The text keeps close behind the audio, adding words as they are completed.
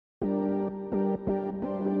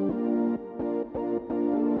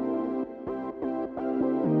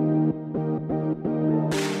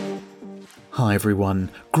Hi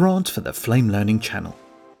everyone, Grant for the Flame Learning channel.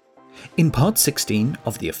 In part 16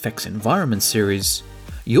 of the Effects Environment series,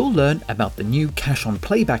 you'll learn about the new Cache on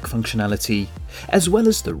Playback functionality, as well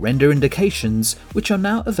as the render indications which are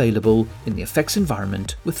now available in the Effects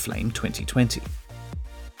Environment with Flame 2020.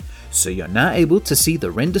 So you're now able to see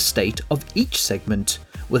the render state of each segment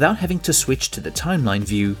without having to switch to the timeline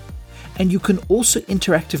view, and you can also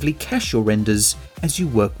interactively cache your renders as you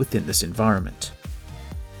work within this environment.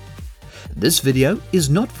 This video is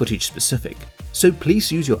not footage specific, so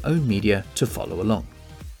please use your own media to follow along.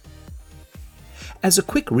 As a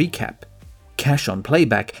quick recap, Cache on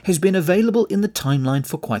Playback has been available in the timeline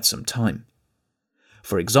for quite some time.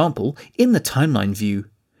 For example, in the timeline view,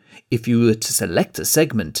 if you were to select a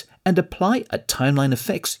segment and apply a timeline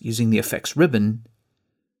effects using the effects ribbon,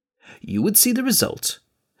 you would see the result,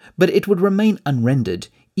 but it would remain unrendered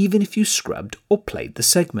even if you scrubbed or played the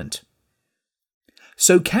segment.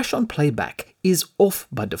 So Cache on Playback is off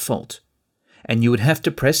by default, and you would have to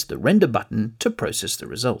press the render button to process the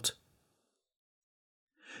result.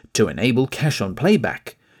 To enable Cache on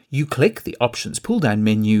Playback, you click the Options pull-down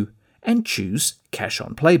menu and choose Cache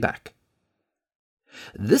on Playback.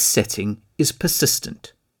 This setting is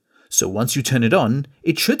persistent, so once you turn it on,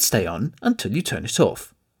 it should stay on until you turn it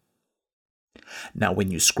off. Now when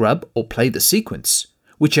you scrub or play the sequence,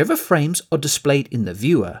 whichever frames are displayed in the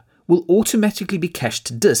viewer will automatically be cached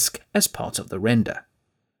to disk as part of the render.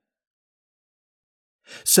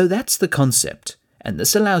 So that's the concept, and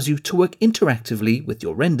this allows you to work interactively with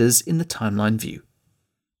your renders in the timeline view.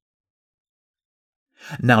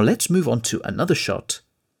 Now let's move on to another shot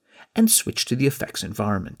and switch to the effects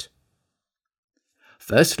environment.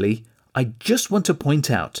 Firstly, I just want to point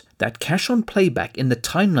out that Cache on Playback in the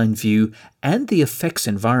timeline view and the effects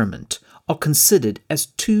environment are considered as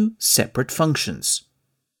two separate functions.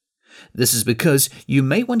 This is because you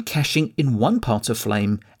may want caching in one part of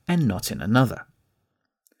Flame and not in another.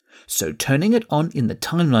 So turning it on in the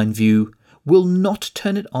timeline view will not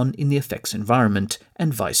turn it on in the effects environment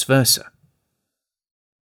and vice versa.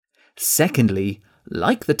 Secondly,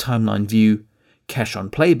 like the timeline view, Cache on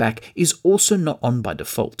Playback is also not on by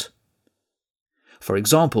default. For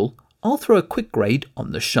example, I'll throw a quick grade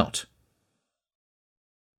on the shot.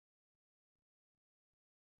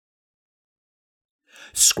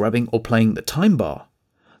 Scrubbing or playing the time bar,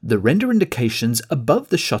 the render indications above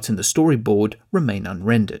the shot in the storyboard remain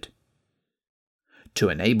unrendered. To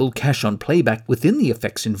enable Cache on Playback within the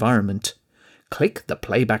effects environment, click the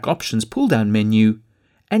Playback Options pull-down menu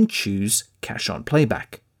and choose Cache on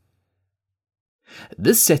Playback.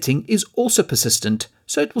 This setting is also persistent,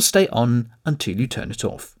 so it will stay on until you turn it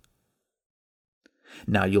off.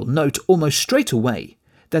 Now you'll note almost straight away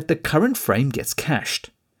that the current frame gets cached,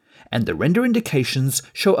 and the render indications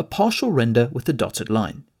show a partial render with a dotted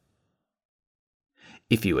line.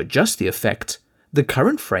 If you adjust the effect, the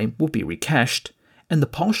current frame will be recached, and the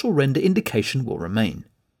partial render indication will remain.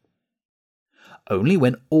 Only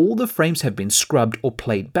when all the frames have been scrubbed or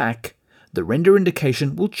played back, the render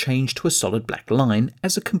indication will change to a solid black line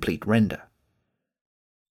as a complete render.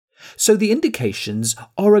 So the indications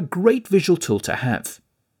are a great visual tool to have.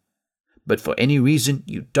 But for any reason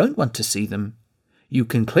you don't want to see them, you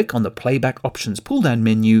can click on the Playback Options pull-down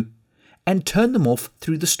menu and turn them off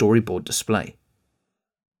through the storyboard display.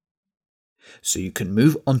 So you can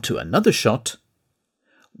move on to another shot,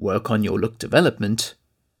 work on your look development,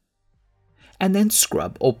 and then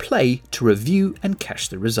scrub or play to review and cache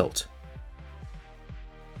the result.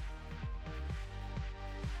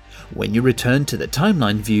 When you return to the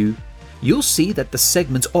timeline view, you'll see that the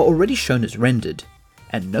segments are already shown as rendered,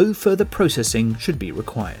 and no further processing should be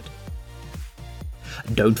required.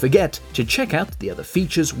 Don't forget to check out the other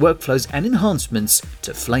features, workflows, and enhancements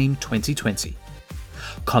to Flame 2020.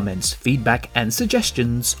 Comments, feedback, and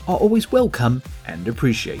suggestions are always welcome and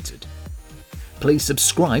appreciated. Please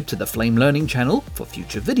subscribe to the Flame Learning channel for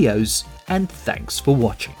future videos, and thanks for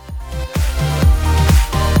watching.